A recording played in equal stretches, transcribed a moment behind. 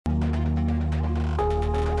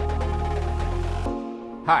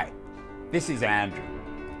Hi, this is Andrew,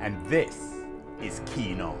 and this is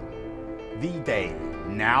Keen On, the daily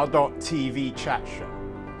now.tv chat show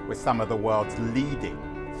with some of the world's leading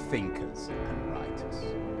thinkers and writers.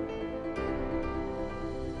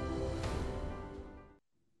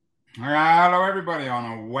 Hello, everybody,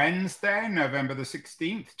 on a Wednesday, November the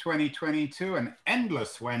 16th, 2022, an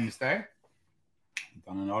endless Wednesday. I've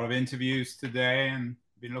done a lot of interviews today and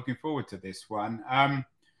been looking forward to this one. A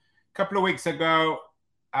couple of weeks ago,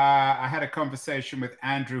 I had a conversation with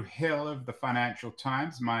Andrew Hill of the Financial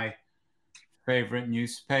Times, my favorite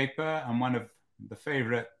newspaper. And one of the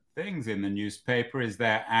favorite things in the newspaper is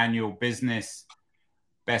their annual business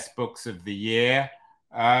best books of the year.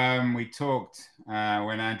 We talked,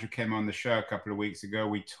 when Andrew came on the show a couple of weeks ago,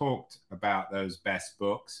 we talked about those best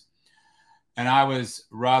books. And I was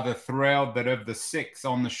rather thrilled that of the 6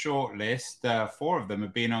 on the short list, 4 of them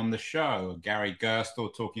have been on the show. Gary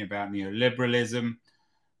Gerstle talking about neoliberalism,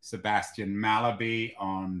 Sebastian Mallaby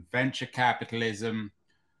on venture capitalism,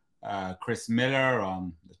 Chris Miller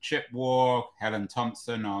on the chip war, Helen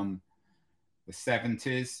Thompson on the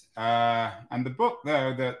 70s. And the book,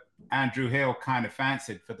 though, that Andrew Hill kind of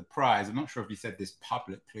fancied for the prize, I'm not sure if he said this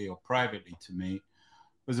publicly or privately to me,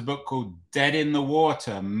 was a book called Dead in the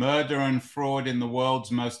Water, Murder and Fraud in the World's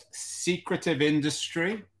Most Secretive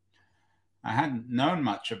Industry. I hadn't known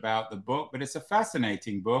much about the book, but it's a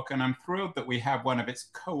fascinating book, and I'm thrilled that we have one of its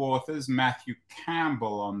co-authors, Matthew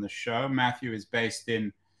Campbell, on the show. Matthew is based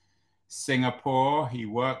in Singapore. He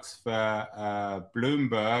works for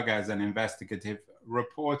Bloomberg as an investigative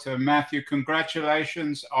reporter. Matthew,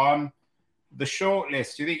 congratulations on the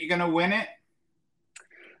shortlist. Do you think you're going to win it?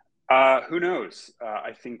 Who knows?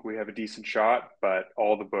 I think we have a decent shot, but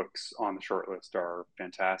all the books on the shortlist are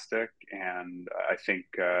fantastic. And I think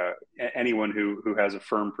anyone who has a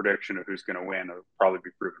firm prediction of who's going to win will probably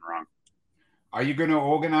be proven wrong. Are you going to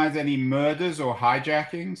organize any murders or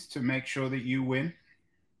hijackings to make sure that you win?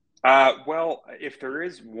 Well, if there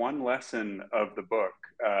is one lesson of the book,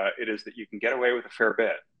 it is that you can get away with a fair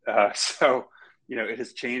bit. So it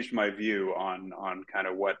has changed my view on kind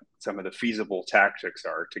of what some of the feasible tactics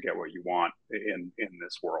are to get what you want in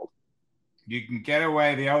this world. You can get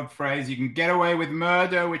away, the old phrase, you can get away with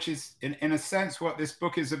murder, which is in a sense what this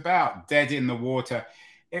book is about, Dead in the Water.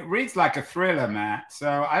 It reads like a thriller, Matt,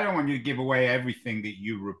 so I don't want you to give away everything that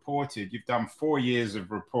you reported. You've done 4 years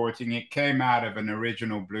of reporting. It came out of an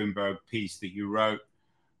original Bloomberg piece that you wrote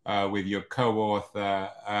with your co-author,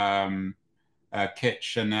 Kit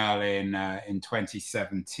Chanel in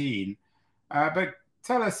 2017. But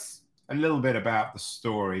tell us a little bit about the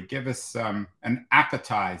story. Give us an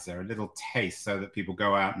appetizer, a little taste, so that people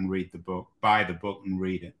go out and read the book, buy the book and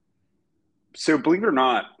read it. So believe it or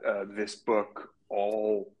not, this book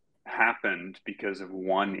all happened because of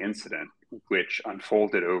one incident, which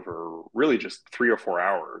unfolded over really just 3 or 4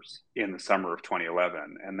 hours in the summer of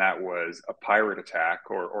 2011. And that was a pirate attack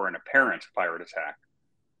or an apparent pirate attack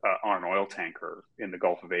on an oil tanker in the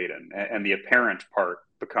Gulf of Aden. And the apparent part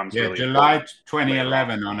becomes really July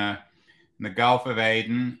 2011 in the Gulf of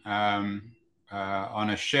Aden, on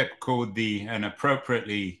a ship called an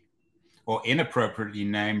appropriately or inappropriately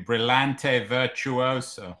named Brillante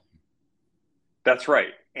Virtuoso. That's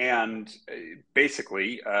right. And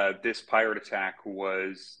basically, this pirate attack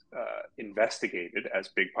was investigated, as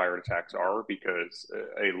big pirate attacks are, because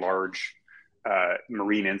a large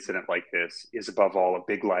marine incident like this is above all a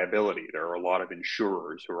big liability. There are a lot of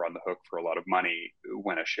insurers who are on the hook for a lot of money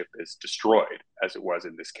when a ship is destroyed, as it was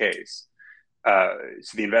in this case.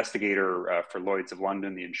 So the investigator for Lloyd's of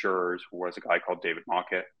London, the insurers, was a guy called David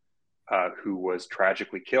Mockett, who was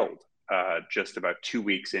tragically killed just about 2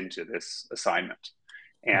 weeks into this assignment.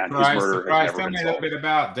 And his murder has never been solved. Tell me a little bit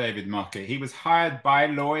about David Mockett. He was hired by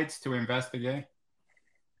Lloyd's to investigate?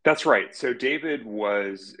 That's right. So David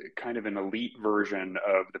was kind of an elite version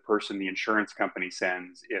of the person the insurance company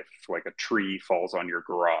sends if like a tree falls on your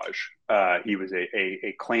garage. He was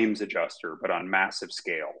a claims adjuster, but on massive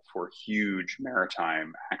scale for huge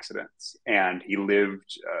maritime accidents. And he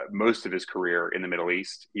lived most of his career in the Middle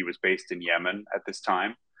East. He was based in Yemen at this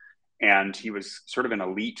time. And he was sort of an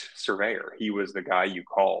elite surveyor. He was the guy you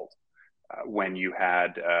called when you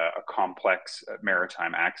had a complex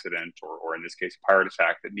maritime accident, or in this case, pirate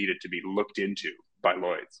attack that needed to be looked into by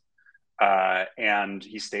Lloyd's. And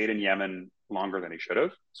he stayed in Yemen longer than he should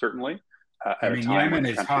have, certainly. Yemen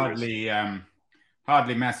is hardly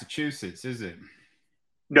Massachusetts, is it?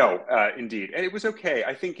 No, indeed. And it was okay.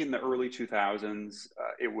 I think in the early 2000s,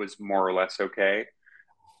 it was more or less okay.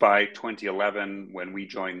 By 2011, when we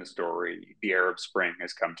joined the story, the Arab Spring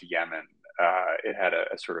has come to Yemen. It had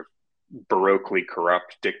a sort of baroquely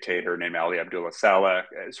corrupt dictator named Ali Abdullah Saleh,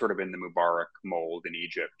 sort of in the Mubarak mold in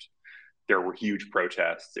Egypt. There were huge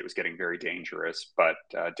protests. It was getting very dangerous, but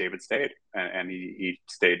David stayed, and he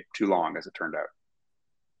stayed too long, as it turned out.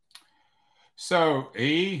 So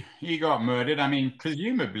he got murdered. I mean,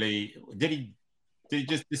 presumably, did he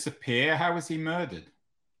just disappear? How was he murdered?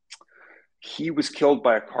 He was killed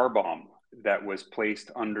by a car bomb that was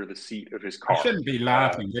placed under the seat of his car. I shouldn't be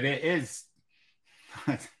laughing, but it is.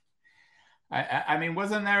 I mean,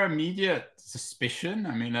 wasn't there immediate suspicion?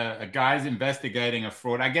 I mean, a guy's investigating a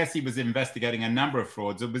fraud. I guess he was investigating a number of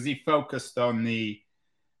frauds, or was he focused on the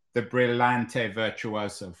Brillante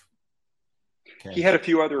Virtuoso case? He had a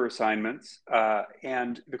few other assignments.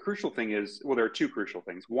 And the crucial thing is, well, there are two crucial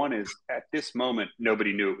things. One is, at this moment,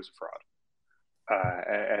 nobody knew it was a fraud.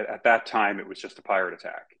 At that time, it was just a pirate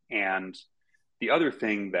attack. And the other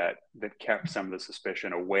thing that kept some of the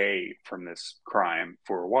suspicion away from this crime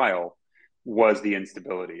for a while was the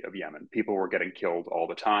instability of Yemen. People were getting killed all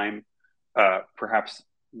the time, perhaps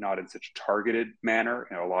not in such a targeted manner.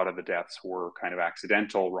 You know, a lot of the deaths were kind of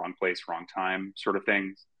accidental, wrong place, wrong time sort of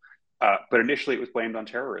things. But initially, it was blamed on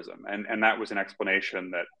terrorism, and that was an explanation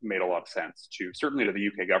that made a lot of sense certainly to the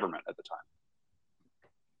UK government at the time.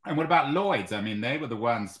 And what about Lloyd's? I mean, they were the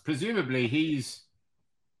ones. Presumably, he's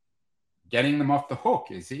getting them off the hook,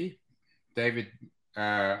 is he, David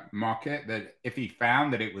Mockett? That if he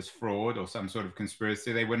found that it was fraud or some sort of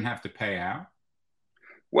conspiracy, they wouldn't have to pay out.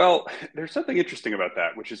 Well, there's something interesting about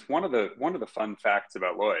that, which is one of the fun facts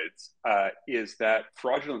about Lloyd's is that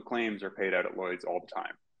fraudulent claims are paid out at Lloyd's all the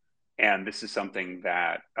time. And this is something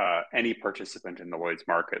that any participant in the Lloyd's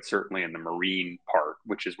market, certainly in the marine part,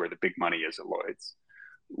 which is where the big money is at Lloyd's,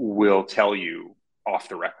 will tell you off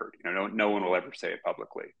the record. You know, no one will ever say it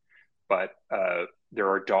publicly. But there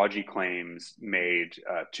are dodgy claims made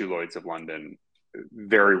to Lloyd's of London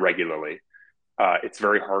very regularly. It's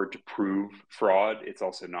very hard to prove fraud. It's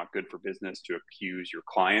also not good for business to accuse your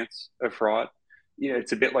clients of fraud. You know,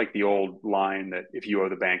 it's a bit like the old line that if you owe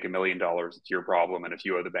the bank $1 million, it's your problem. And if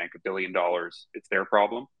you owe the bank $1 billion, it's their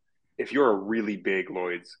problem. If you're a really big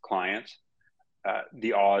Lloyd's client,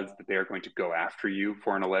 the odds that they're going to go after you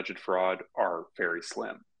for an alleged fraud are very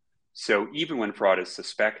slim. So even when fraud is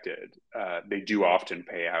suspected, they do often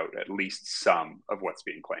pay out at least some of what's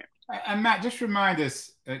being claimed. And Matt, just remind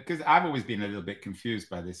us, because I've always been a little bit confused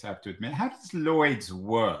by this, I have to admit, how does Lloyd's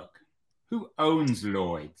work? Who owns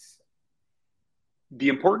Lloyd's? The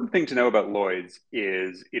important thing to know about Lloyd's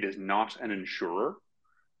is it is not an insurer.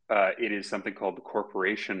 It is something called the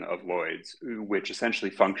Corporation of Lloyd's, which essentially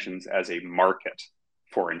functions as a market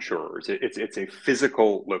for insurers. It's a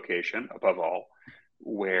physical location, above all,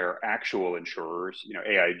 where actual insurers, you know,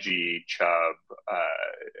 AIG, Chubb,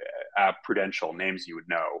 Prudential, names you would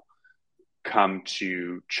know, come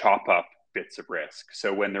to chop up bits of risk.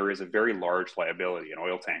 So when there is a very large liability, an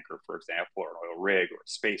oil tanker, for example, or an oil rig or a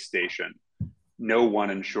space station, no one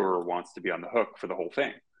insurer wants to be on the hook for the whole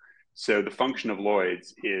thing. So the function of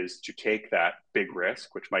Lloyd's is to take that big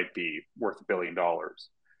risk, which might be worth $1 billion,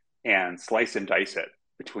 and slice and dice it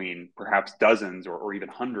between perhaps dozens or even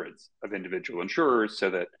hundreds of individual insurers, so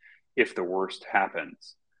that if the worst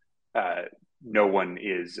happens, no one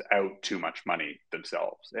is out too much money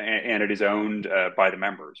themselves. And it is owned by the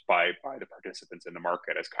members, by the participants in the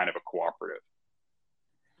market as kind of a cooperative.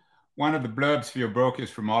 One of the blurbs for your book is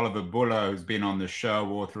from Oliver Bullough, who's been on the show,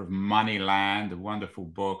 author of Moneyland, a wonderful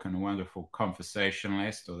book and a wonderful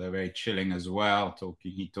conversationalist, although very chilling as well.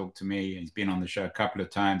 He talked to me, he's been on the show a couple of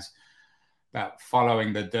times, about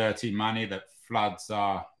following the dirty money that floods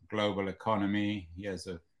our global economy. He has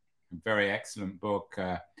a very excellent book,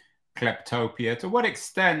 Kleptopia. To what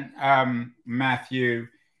extent, Matthew,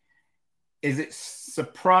 is it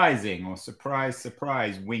surprising, or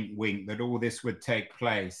surprise, wink, wink, that all this would take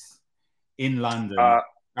place in London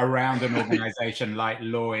around an organization like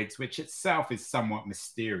Lloyd's, which itself is somewhat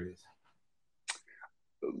mysterious?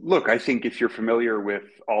 Look, I think if you're familiar with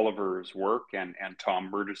Oliver's work and Tom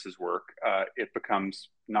Burgess's work, it becomes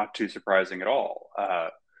not too surprising at all.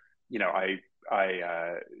 You know,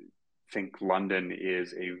 I think London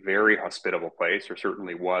is a very hospitable place, or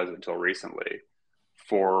certainly was until recently,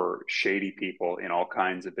 for shady people in all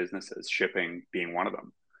kinds of businesses, shipping being one of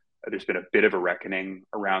them. There's been a bit of a reckoning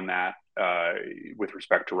around that with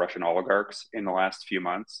respect to Russian oligarchs in the last few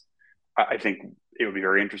months. I think it would be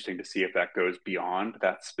very interesting to see if that goes beyond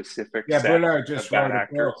that specific. Yeah, Bullough just wrote a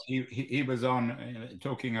book. He was on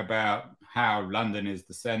talking about how London is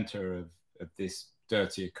the center of this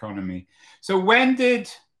dirty economy. So I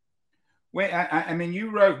mean,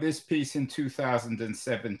 you wrote this piece in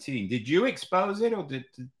 2017. Did you expose it, or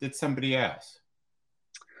did somebody else?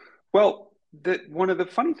 Well, one of the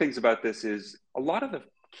funny things about this is a lot of the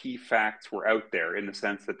key facts were out there in the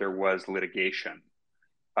sense that there was litigation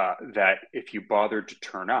that if you bothered to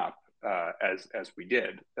turn up, as we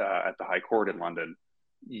did at the High Court in London,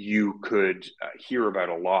 you could hear about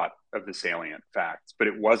a lot of the salient facts, but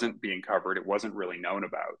it wasn't being covered. It wasn't really known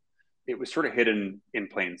about. It was sort of hidden in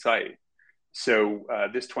plain sight. So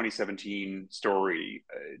this 2017 story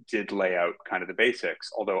did lay out kind of the basics,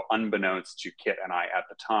 although unbeknownst to Kit and I at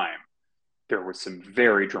the time, there was some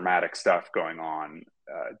very dramatic stuff going on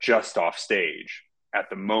just off stage at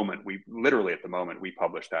the moment we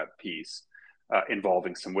published that piece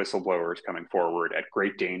involving some whistleblowers coming forward at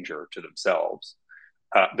great danger to themselves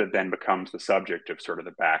that then becomes the subject of sort of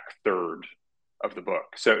the back third of the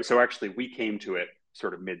book. So actually we came to it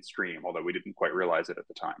sort of midstream, although we didn't quite realize it at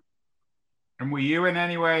the time. And were you in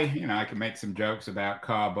any way, I can make some jokes about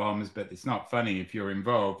car bombs, but it's not funny if you're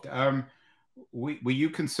involved. Were you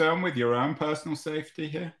concerned with your own personal safety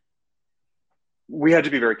here? We had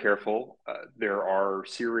to be very careful. There are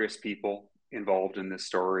serious people involved in this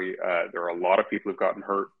story. There are a lot of people who've gotten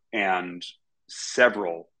hurt, and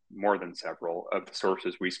more than several of the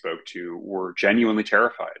sources we spoke to were genuinely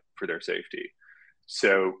terrified for their safety.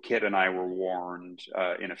 So Kit and I were warned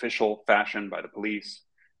in official fashion by the police,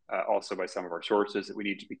 also by some of our sources, that we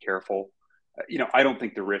need to be careful. I don't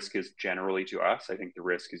think the risk is generally to us. I think the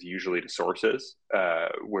risk is usually to sources,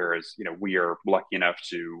 whereas, we are lucky enough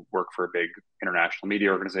to work for a big international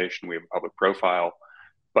media organization. We have a public profile.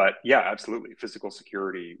 But yeah, absolutely. Physical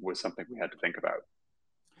security was something we had to think about.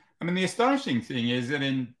 I mean, the astonishing thing is that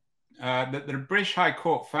that the British High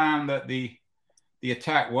Court found that the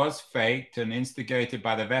attack was faked and instigated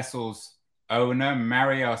by the vessel's owner,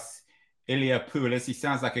 Marios Iliopoulos. He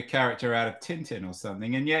sounds like a character out of Tintin or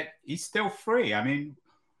something, and yet he's still free. I mean,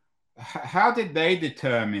 how did they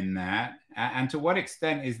determine that? And to what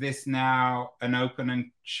extent is this now an open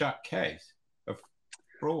and shut case of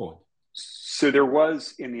fraud? So there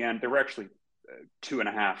was, in the end, there were actually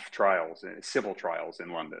 2.5 trials, civil trials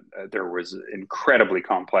in London. There was incredibly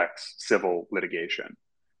complex civil litigation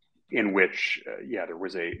in which, there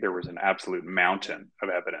was an absolute mountain of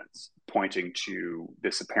evidence pointing to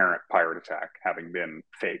this apparent pirate attack having been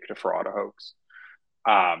faked, a fraud, a hoax.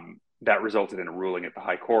 That resulted in a ruling at the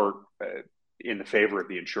High Court in the favor of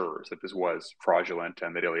the insurers that this was fraudulent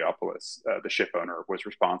and that Iliopoulos, the ship owner, was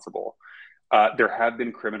responsible. There have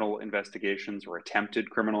been criminal investigations or attempted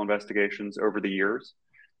criminal investigations over the years,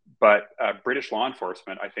 but British law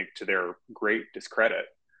enforcement, I think to their great discredit,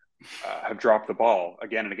 have dropped the ball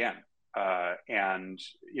again and again. And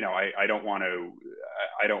I don't want to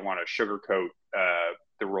sugarcoat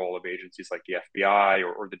the role of agencies like the FBI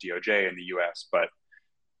or the DOJ in the U.S., but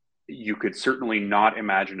you could certainly not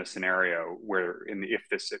imagine a scenario where, if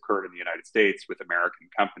this occurred in the United States with American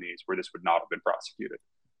companies, where this would not have been prosecuted.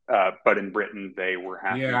 But in Britain, they were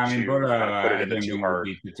happy to put it in the too hard.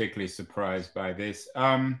 Be particularly surprised by this.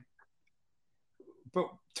 But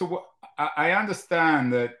I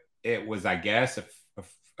understand that it was, I guess,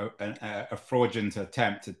 a fraudulent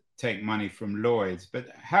attempt to take money from Lloyd's. But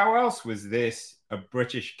how else was this a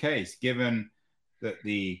British case, given that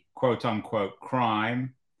the quote-unquote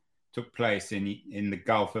crime took place in the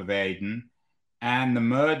Gulf of Aden and the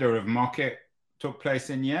murder of Mockett took place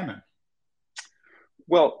in Yemen?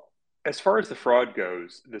 Well, as far as the fraud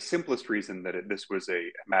goes, the simplest reason that this was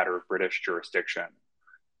a matter of British jurisdiction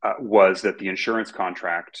was that the insurance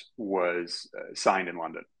contract was signed in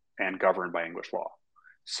London and governed by English law.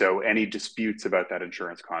 So any disputes about that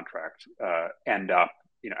insurance contract end up,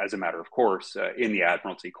 as a matter of course, in the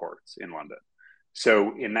Admiralty courts in London.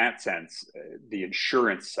 So in that sense, the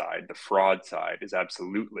insurance side, the fraud side, is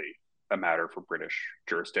absolutely a matter for British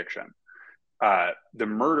jurisdiction. The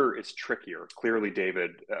murder is trickier. Clearly,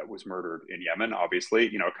 David was murdered in Yemen,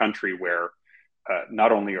 obviously, a country where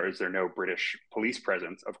not only is there no British police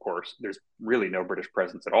presence, of course, there's really no British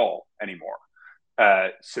presence at all anymore.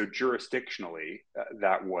 So jurisdictionally,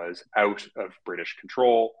 that was out of British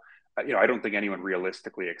control. I don't think anyone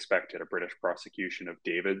realistically expected a British prosecution of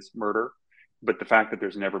David's murder, but the fact that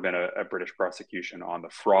there's never been a British prosecution on the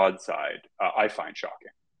fraud side, I find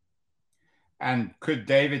shocking. And could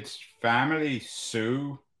David's family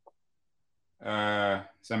sue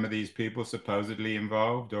some of these people supposedly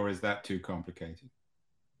involved, or is that too complicated?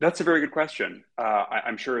 That's a very good question.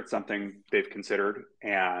 I'm sure it's something they've considered,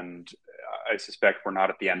 and I suspect we're not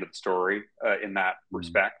at the end of the story in that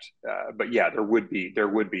respect. But yeah, there would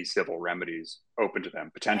be civil remedies open to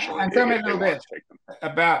them potentially. And tell me a little bit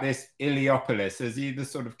about this Iliopoulos. Is he the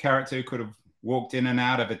sort of character who could have walked in and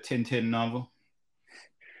out of a Tintin novel?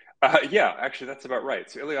 Yeah, actually, that's about right.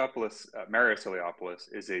 So Iliopoulos, Marios Iliopoulos,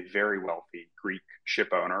 is a very wealthy Greek ship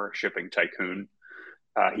owner, a shipping tycoon.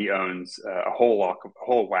 He owns a whole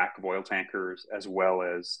whack of oil tankers, as well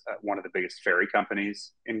as one of the biggest ferry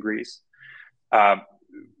companies in Greece. Uh,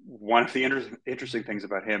 One of the interesting things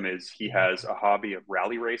about him is he has a hobby of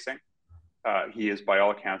rally racing. He is, by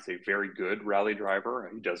all accounts, a very good rally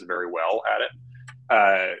driver. He does very well at it.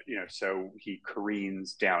 So he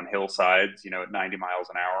careens down hillsides, at 90 miles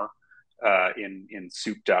an hour in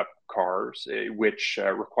souped up cars, which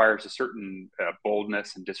requires a certain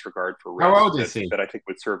boldness and disregard for How risk old is he? that I think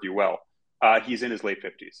would serve you well. He's in his late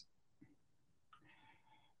 50s.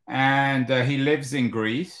 And he lives in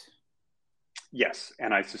Greece. Yes,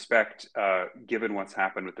 and I suspect, given what's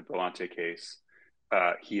happened with the Brillante case,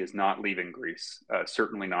 he is not leaving Greece.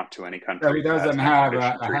 Certainly not to any country. So he that has doesn't an have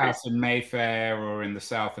extradition a treaty. house in Mayfair or in the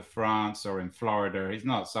south of France or in Florida. He's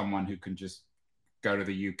not someone who can just go to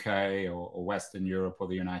the UK or Western Europe or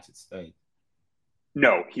the United States.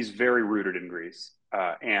 No, he's very rooted in Greece.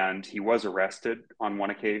 And he was arrested on one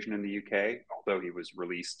occasion in the UK, although he was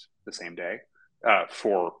released the same day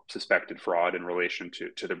for suspected fraud in relation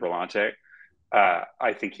to the Brillante.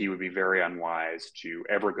 I think he would be very unwise to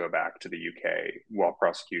ever go back to the UK while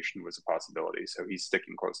prosecution was a possibility. So he's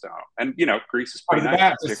sticking close to home. And, Greece is I pretty was nice.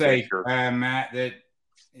 about to say, Matt, that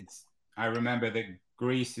I remember that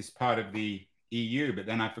Greece is part of the EU, but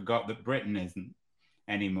then I forgot that Britain isn't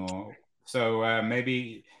anymore. So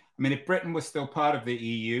maybe, if Britain was still part of the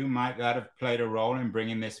EU, might that have played a role in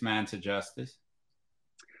bringing this man to justice?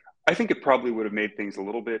 I think it probably would have made things a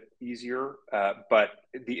little bit easier. But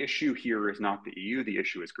the issue here is not the EU. The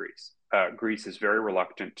issue is Greece. Greece is very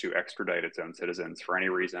reluctant to extradite its own citizens for any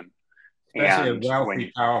reason. Especially a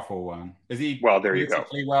wealthy, powerful one. Is he there you go.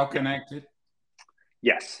 well connected?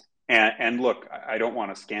 Yes. And look, I don't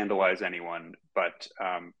want to scandalize anyone, but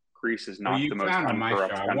Greece is not the most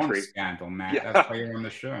uncorrupt country. I want scandal, Matt. Yeah. That's why you're on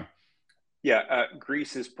the show. Yeah,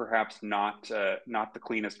 Greece is perhaps not the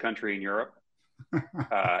cleanest country in Europe.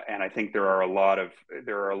 And I think there are a lot of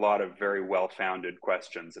very well-founded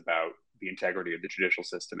questions about the integrity of the judicial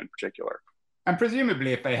system in particular. And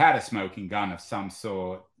presumably, if they had a smoking gun of some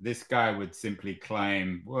sort, this guy would simply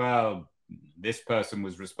claim, well, this person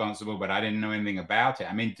was responsible, but I didn't know anything about it.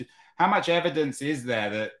 I mean, how much evidence is there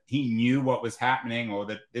that he knew what was happening or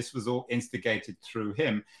that this was all instigated through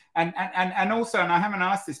him? And also, and I haven't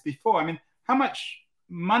asked this before, I mean, how much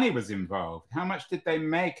money was involved? How much did they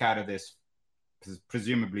make out of this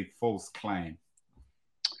presumably false claim?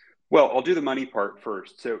 Well, I'll do the money part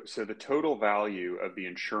first. So the total value of the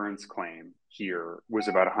insurance claim here was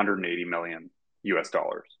about 180 million US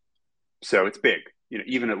dollars. So it's big.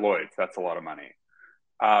 Even at Lloyd's, that's a lot of money.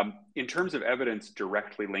 In terms of evidence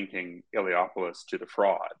directly linking Iliopoulos to the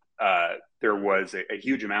fraud, there was a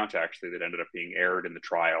huge amount actually that ended up being aired in the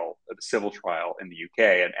trial, the civil trial in the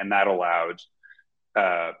UK, and that allowed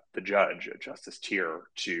the judge, Justice Tier,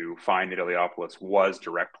 to find that Iliopoulos was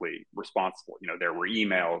directly responsible. There were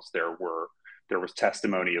emails, there was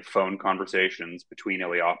testimony of phone conversations between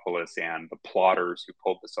Iliopoulos and the plotters who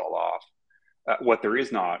pulled this all off. What there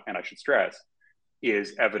is not, and I should stress,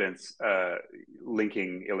 is evidence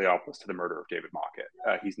linking Iliopoulos to the murder of David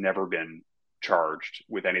Mockett. He's never been charged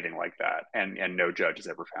with anything like that, and no judge has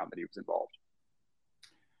ever found that he was involved.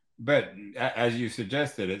 But as you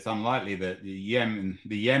suggested, it's unlikely that the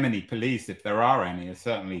Yemeni police, if there are any, are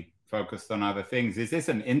certainly focused on other things. Is this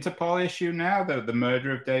an Interpol issue now, the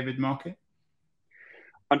murder of David Mockett?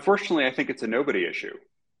 Unfortunately, I think it's a nobody issue.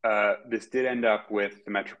 This did end up with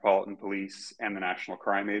the Metropolitan Police and the National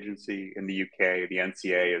Crime Agency in the UK. The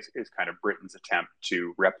NCA is kind of Britain's attempt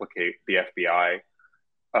to replicate the FBI,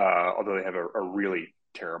 although they have a really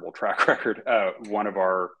terrible track record. One of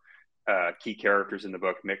our key characters in the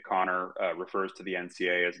book, Mick Connor, refers to the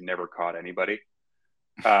NCA as never caught anybody.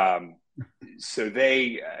 So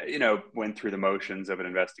they, went through the motions of an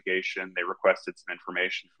investigation. They requested some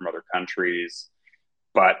information from other countries,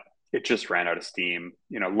 but it just ran out of steam.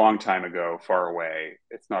 Long time ago, far away.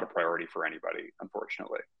 It's not a priority for anybody,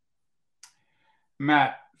 unfortunately.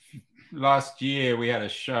 Matt, last year we had a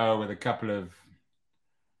show with a couple of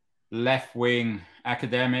left-wing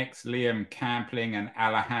academics, Liam Campling and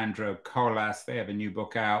Alejandro Colas. They have a new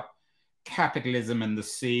book out, Capitalism and the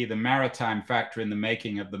Sea, the Maritime Factor in the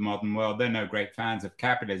Making of the Modern World. They're no great fans of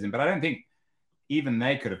capitalism, but I don't think even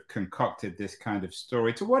they could have concocted this kind of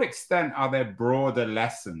story. To what extent are there broader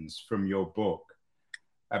lessons from your book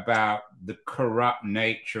about the corrupt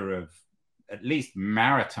nature of at least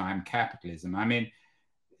maritime capitalism? I mean,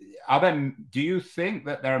 do you think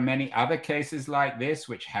that there are many other cases like this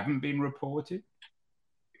which haven't been reported?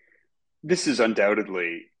 This is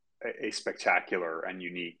undoubtedly a spectacular and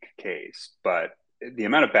unique case, but the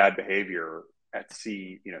amount of bad behavior at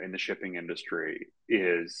sea, in the shipping industry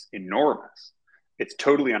is enormous. It's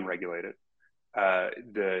totally unregulated.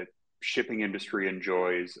 The shipping industry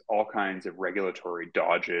enjoys all kinds of regulatory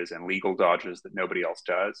dodges and legal dodges that nobody else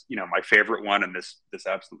does. My favorite one, and this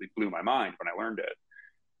absolutely blew my mind when I learned it,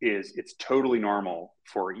 is it's totally normal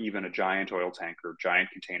for even a giant oil tanker, giant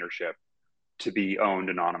container ship to be owned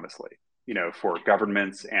anonymously. For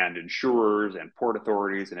governments and insurers and port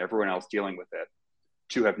authorities and everyone else dealing with it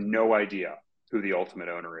to have no idea who the ultimate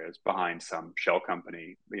owner is behind some shell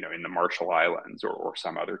company, in the Marshall Islands or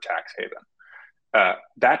some other tax haven.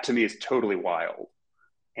 That to me is totally wild.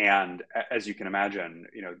 And as you can imagine,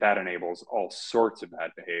 that enables all sorts of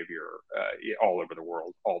bad behavior all over the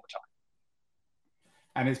world all the time.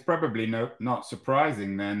 And it's probably not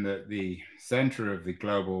surprising then that the center of the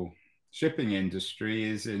global shipping industry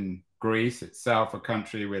is in Greece itself, a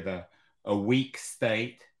country with a weak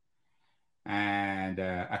state and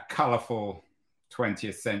a colorful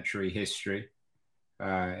 20th century history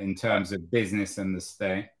in terms of business and the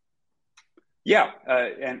state. Yeah,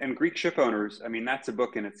 and Greek ship owners, I mean, that's a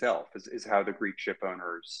book in itself, is how the Greek ship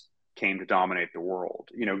owners came to dominate the world.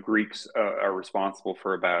 Greeks are responsible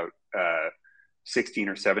for about 16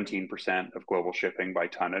 or 17% of global shipping by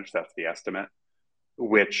tonnage. That's the estimate,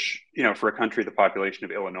 which, for a country the population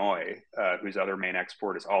of Illinois, whose other main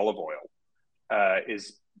export is olive oil,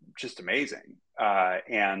 is just amazing.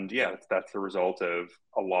 And yeah, that's the result of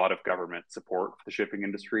a lot of government support for the shipping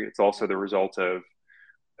industry. It's also the result of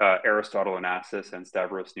Aristotle Onassis and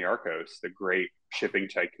Stavros Niarchos, the great shipping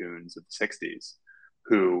tycoons of the 60s,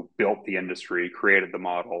 who built the industry, created the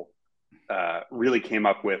model, really came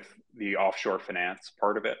up with the offshore finance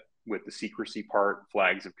part of it, with the secrecy part,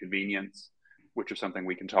 flags of convenience, which is something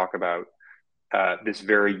we can talk about. This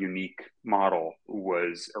very unique model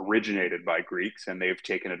was originated by Greeks, and they've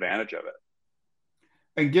taken advantage of it.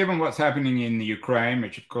 And given what's happening in the Ukraine,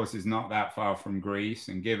 which of course is not that far from Greece,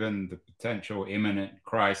 and given the potential imminent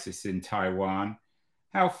crisis in Taiwan,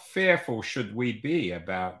 how fearful should we be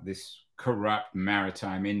about this corrupt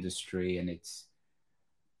maritime industry and its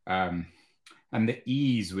and the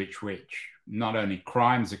ease with which not only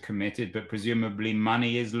crimes are committed, but presumably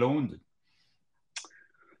money is laundered?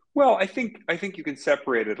 Well, I think you can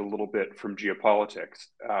separate it a little bit from geopolitics.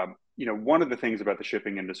 One of the things about the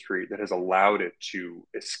shipping industry that has allowed it to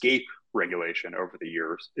escape regulation over the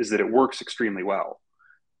years is that it works extremely well.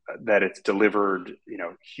 That it's delivered,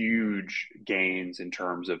 huge gains in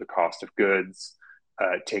terms of the cost of goods,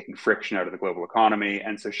 taking friction out of the global economy,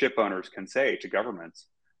 and so ship owners can say to governments,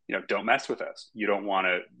 don't mess with us. You don't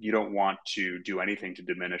want to do anything to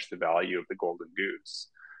diminish the value of the golden goose.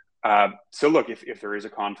 So look, if there is a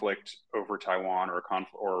conflict over Taiwan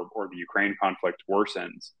or the Ukraine conflict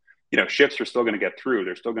worsens, ships are still going to get through.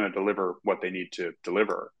 They're still going to deliver what they need to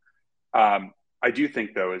deliver. I do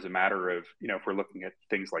think, though, as a matter of, if we're looking at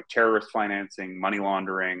things like terrorist financing, money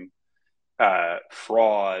laundering,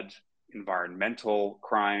 fraud, environmental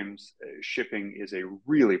crimes, shipping is a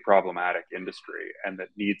really problematic industry, and that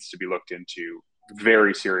needs to be looked into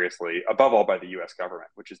very seriously, above all by the U.S. government,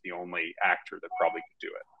 which is the only actor that probably could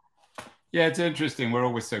do it. Yeah, it's interesting. We're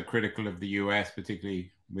always so critical of the US,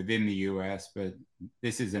 particularly within the US, but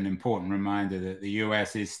this is an important reminder that the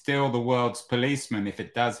US is still the world's policeman, if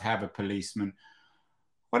it does have a policeman.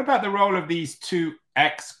 What about the role of these two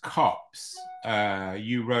ex-cops?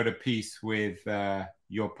 You wrote a piece with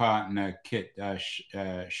your partner, Kit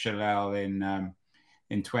Shalel,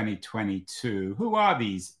 in 2022. Who are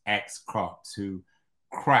these ex-cops who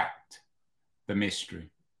cracked the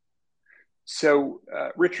mystery? So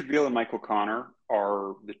Richard Veal and Michael Connor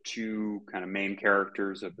are the two kind of main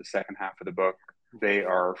characters of the second half of the book. They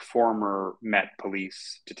are former Met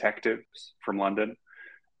Police detectives from London.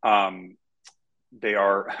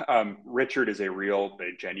 Richard is a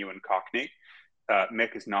genuine Cockney.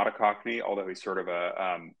 Mick is not a Cockney, although he's sort of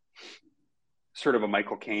a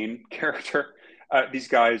Michael Caine character. These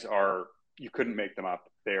guys you couldn't make them up.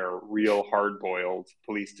 They're real hard-boiled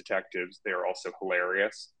police detectives. They're also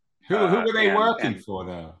hilarious. Who were they working for,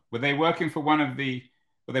 though? Were they working for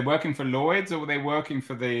were they working for Lloyd's, or were they working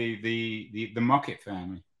for the Mockett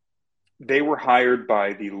family? They were hired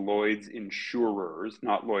by the Lloyd's insurers,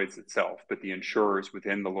 not Lloyd's itself, but the insurers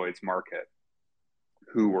within the Lloyd's market,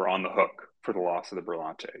 who were on the hook for the loss of the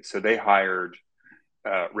Berlante. So they hired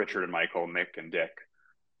Richard and Michael, Mick and Dick,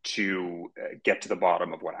 to get to the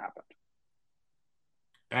bottom of what happened.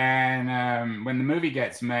 And when the movie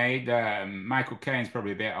gets made, Michael Caine's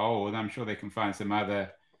probably a bit old. I'm sure they can find some other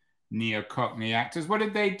neo-Cockney actors. What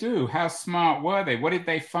did they do? How smart were they? What did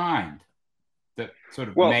they find? that sort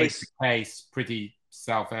of Well, made the case pretty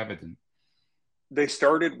self-evident? They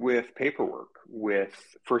started with paperwork, with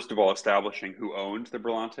first of all establishing who owned the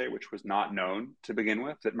Brillante, which was not known to begin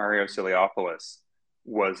with, that Mario Siliopoulos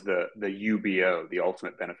was the UBO, the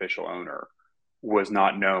ultimate beneficial owner, was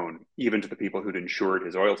not known even to the people who'd insured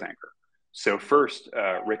his oil tanker. So first,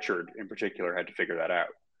 Richard in particular had to figure that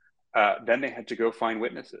out. Then they had to go find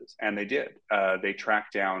witnesses, and they did. They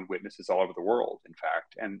tracked down witnesses all over the world, in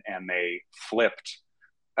fact, and they flipped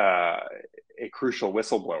a crucial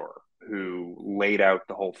whistleblower who laid out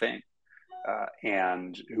the whole thing,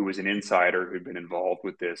 and who was an insider who'd been involved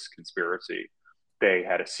with this conspiracy. They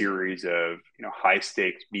had a series of high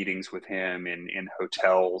stakes meetings with him in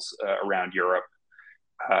hotels around Europe.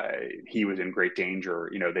 He was in great danger.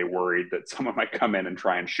 They worried that someone might come in and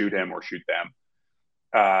try and shoot him or shoot them.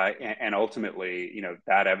 And ultimately,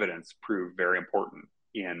 that evidence proved very important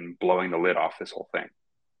in blowing the lid off this whole thing.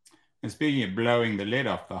 And speaking of blowing the lid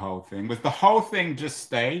off the whole thing, was the whole thing just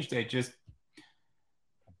staged? They just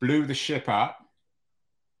blew the ship up?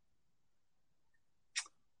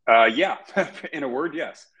 Yeah, in a word,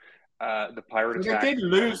 yes. The pirate attack. They did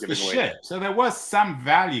lose the ship, so there was some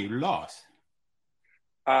value lost.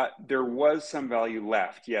 There was some value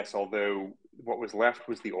left, yes, although what was left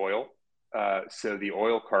was the oil. So the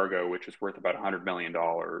oil cargo, which was worth about $100 million,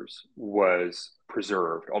 was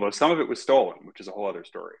preserved, although some of it was stolen, which is a whole other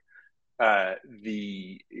story. But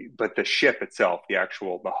the ship itself,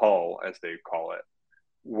 the hull, as they call it,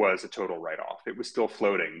 was a total write-off. It was still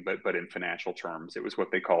floating, but in financial terms, it was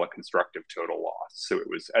what they call a constructive total loss. So it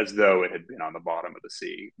was as though it had been on the bottom of the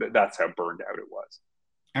sea. That's how burned out it was.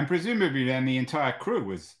 And presumably then the entire crew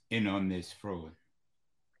was in on this fraud.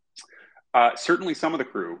 Certainly some of the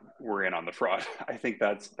crew were in on the fraud. I think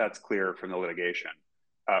that's clear from the litigation.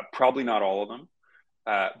 Probably not all of them.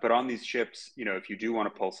 But on these ships, if you do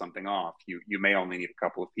want to pull something off, you may only need a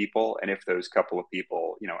couple of people. And if those couple of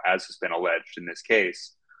people, as has been alleged in this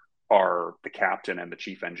case, are the captain and the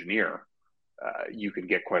chief engineer, you can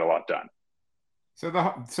get quite a lot done. So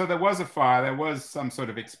there was a fire, there was some sort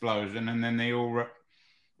of explosion, and then they all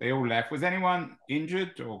left. Was anyone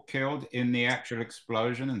injured or killed in the actual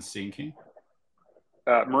explosion and sinking?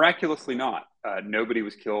 Miraculously not. Nobody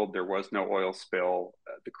was killed. There was no oil spill.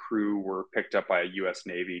 The crew were picked up by a U.S.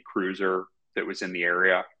 Navy cruiser that was in the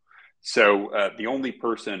area. So the only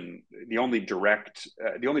person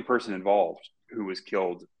involved who was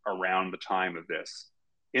killed around the time of this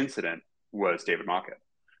incident was David Mockett.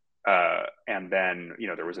 And then,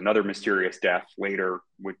 there was another mysterious death later,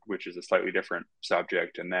 which is a slightly different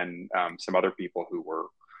subject. And then some other people who were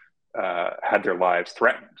had their lives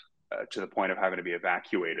threatened to the point of having to be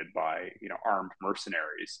evacuated by, armed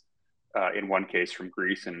mercenaries, in one case from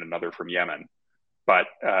Greece and another from Yemen. But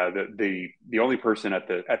the only person at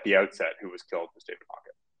the outset who was killed was David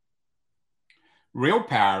Mockett. Real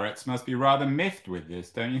pirates must be rather miffed with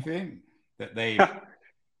this, don't you think? That they...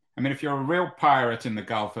 I mean, if you're a real pirate in the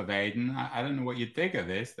Gulf of Aden, I don't know what you'd think of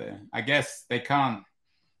this. I guess they can't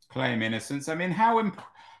claim innocence. I mean,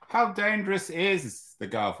 how dangerous is the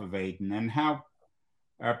Gulf of Aden, and how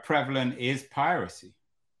prevalent is piracy?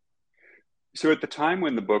 So at the time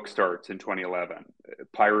when the book starts in 2011,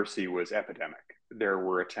 piracy was epidemic. There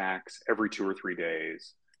were attacks every 2 or 3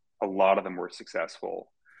 days. A lot of them were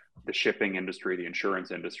successful. The shipping industry, the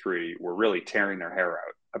insurance industry were really tearing their hair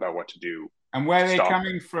out about what to do. And where are they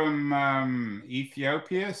coming from?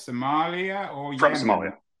 Ethiopia, Somalia, or from Yemen?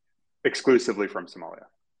 Somalia? Exclusively from Somalia,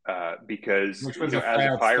 because which was a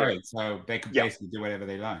failed state, so they could basically do whatever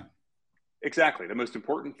they like. Exactly. The most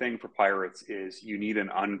important thing for pirates is you need an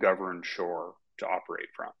ungoverned shore to operate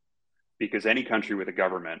from, because any country with a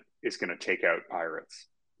government is going to take out pirates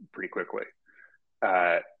pretty quickly.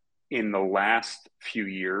 In the last few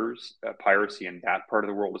years, piracy in that part of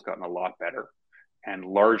the world has gotten a lot better. And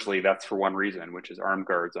largely that's for one reason, which is armed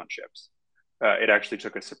guards on ships. It actually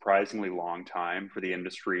took a surprisingly long time for the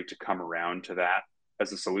industry to come around to that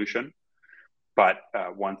as a solution. But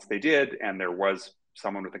once they did, and there was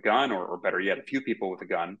someone with a gun, or better yet, a few people with a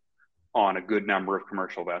gun on a good number of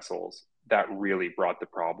commercial vessels, that really brought the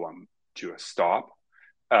problem to a stop.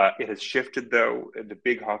 It has shifted, though. The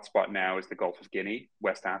big hotspot now is the Gulf of Guinea,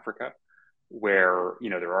 West Africa, where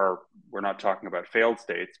we're not talking about failed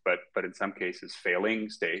states, but in some cases failing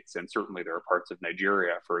states, and certainly there are parts of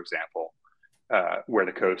Nigeria, for example, where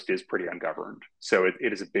the coast is pretty ungoverned. So it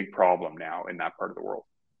is a big problem now in that part of the world.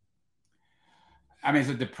 I mean,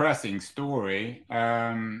 it's a depressing story.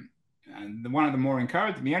 And one of the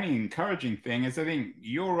the only encouraging thing is, I think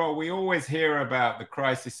your role, we always hear about the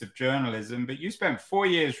crisis of journalism, but you spent 4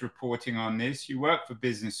 years reporting on this. You worked for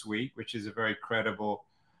Business Week, which is a very credible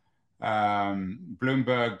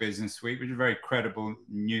Bloomberg Business Week, which is a very credible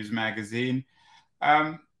news magazine.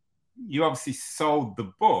 You obviously sold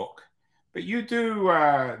the book, but you do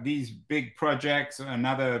these big projects.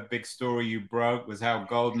 Another big story you broke was how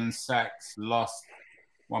Goldman Sachs lost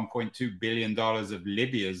 $1.2 billion of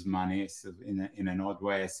Libya's money. It's in an odd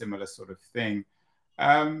way, a similar sort of thing.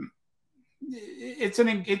 To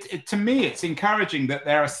me, it's encouraging that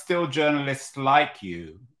there are still journalists like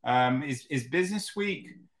you. Is Business Week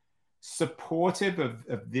supportive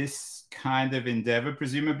of this kind of endeavor?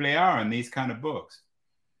 Presumably are, and these kind of books.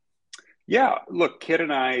 Yeah, look, Kit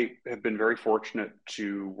and I have been very fortunate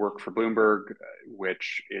to work for Bloomberg,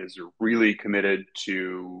 which is really committed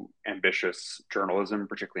to ambitious journalism,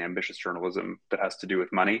 particularly ambitious journalism that has to do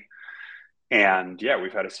with money. And yeah,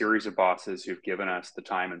 we've had a series of bosses who've given us the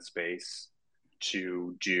time and space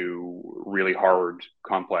to do really hard,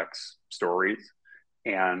 complex stories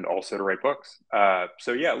and also to write books.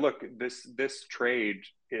 So yeah, look, this trade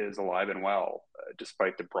is alive and well,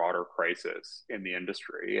 despite the broader crisis in the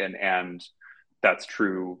industry. And that's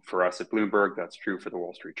true for us at Bloomberg. That's true for the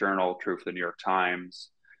Wall Street Journal, true for the New York Times,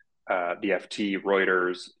 the FT,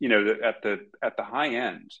 Reuters. You know, at the high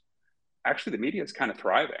end, actually the media is kind of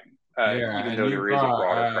thriving, even though there is a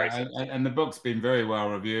broader crisis. And the book's been very well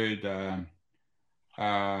reviewed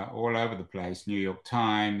all over the place. New York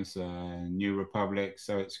Times, New Republic.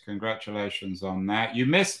 So it's congratulations on that. You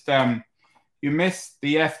missed the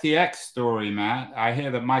FTX story, Matt. I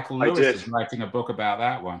hear that Michael Lewis is writing a book about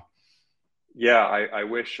that one. Yeah, I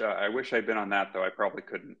wish I'd been on that, though. I probably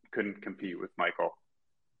couldn't compete with Michael.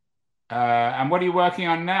 And what are you working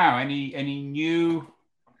on now? Any new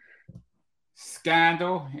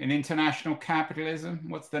scandal in international capitalism?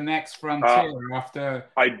 What's the next frontier after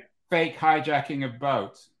fake hijacking of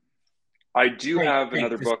boats? I do have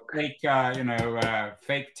another book.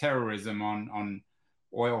 Fake terrorism on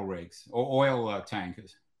oil rigs or oil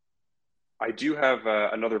tankers. I do have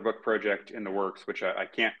another book project in the works, which I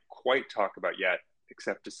can't quite talk about yet,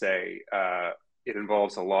 except to say it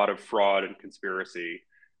involves a lot of fraud and conspiracy,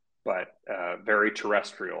 but very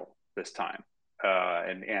terrestrial this time,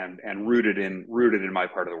 and rooted in my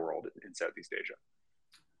part of the world in Southeast Asia.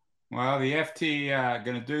 Well, the FT are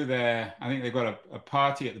going to do I think they've got a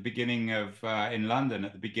party at the beginning of in London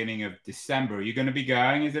at the beginning of December. Are you going to be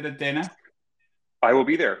going? Is it a dinner? I will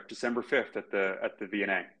be there December 5th at the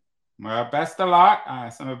V&A. Well, best of luck.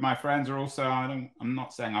 Some of my friends are also, I'm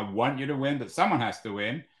not saying I want you to win, but someone has to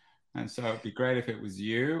win. And so it'd be great if it was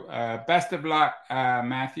you. Best of luck,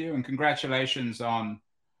 Matthew, and congratulations on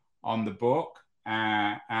the book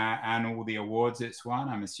and all the awards it's won.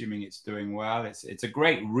 I'm assuming it's doing well. It's a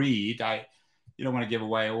great read. You don't want to give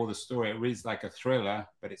away all the story. It reads like a thriller,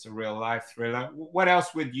 but it's a real life thriller. What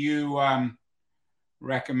else would you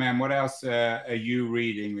recommend? What else are you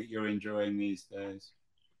reading that you're enjoying these days?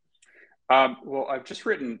 Well, I've just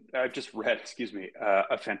read,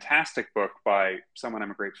 a fantastic book by someone I'm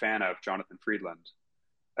a great fan of, Jonathan Freedland,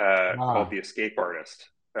 called The Escape Artist,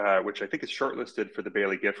 which I think is shortlisted for the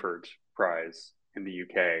Baillie Gifford Prize in the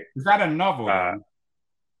UK. Is that a novel?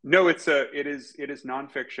 No, it is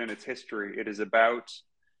nonfiction. It's history. It is about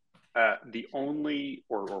the only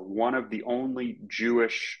or one of the only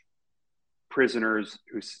Jewish prisoners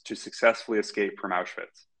to successfully escape from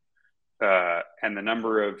Auschwitz. And the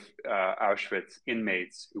number of Auschwitz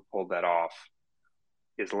inmates who pulled that off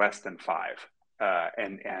is less than 5.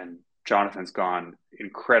 And Jonathan's gone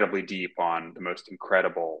incredibly deep on the most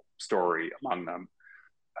incredible story among them.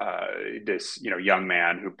 This young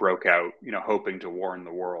man who broke out, hoping to warn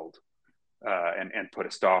the world and put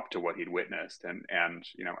a stop to what he'd witnessed. And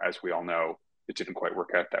as we all know, it didn't quite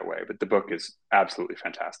work out that way. But the book is absolutely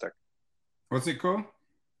fantastic. What's it called?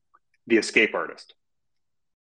 The Escape Artist.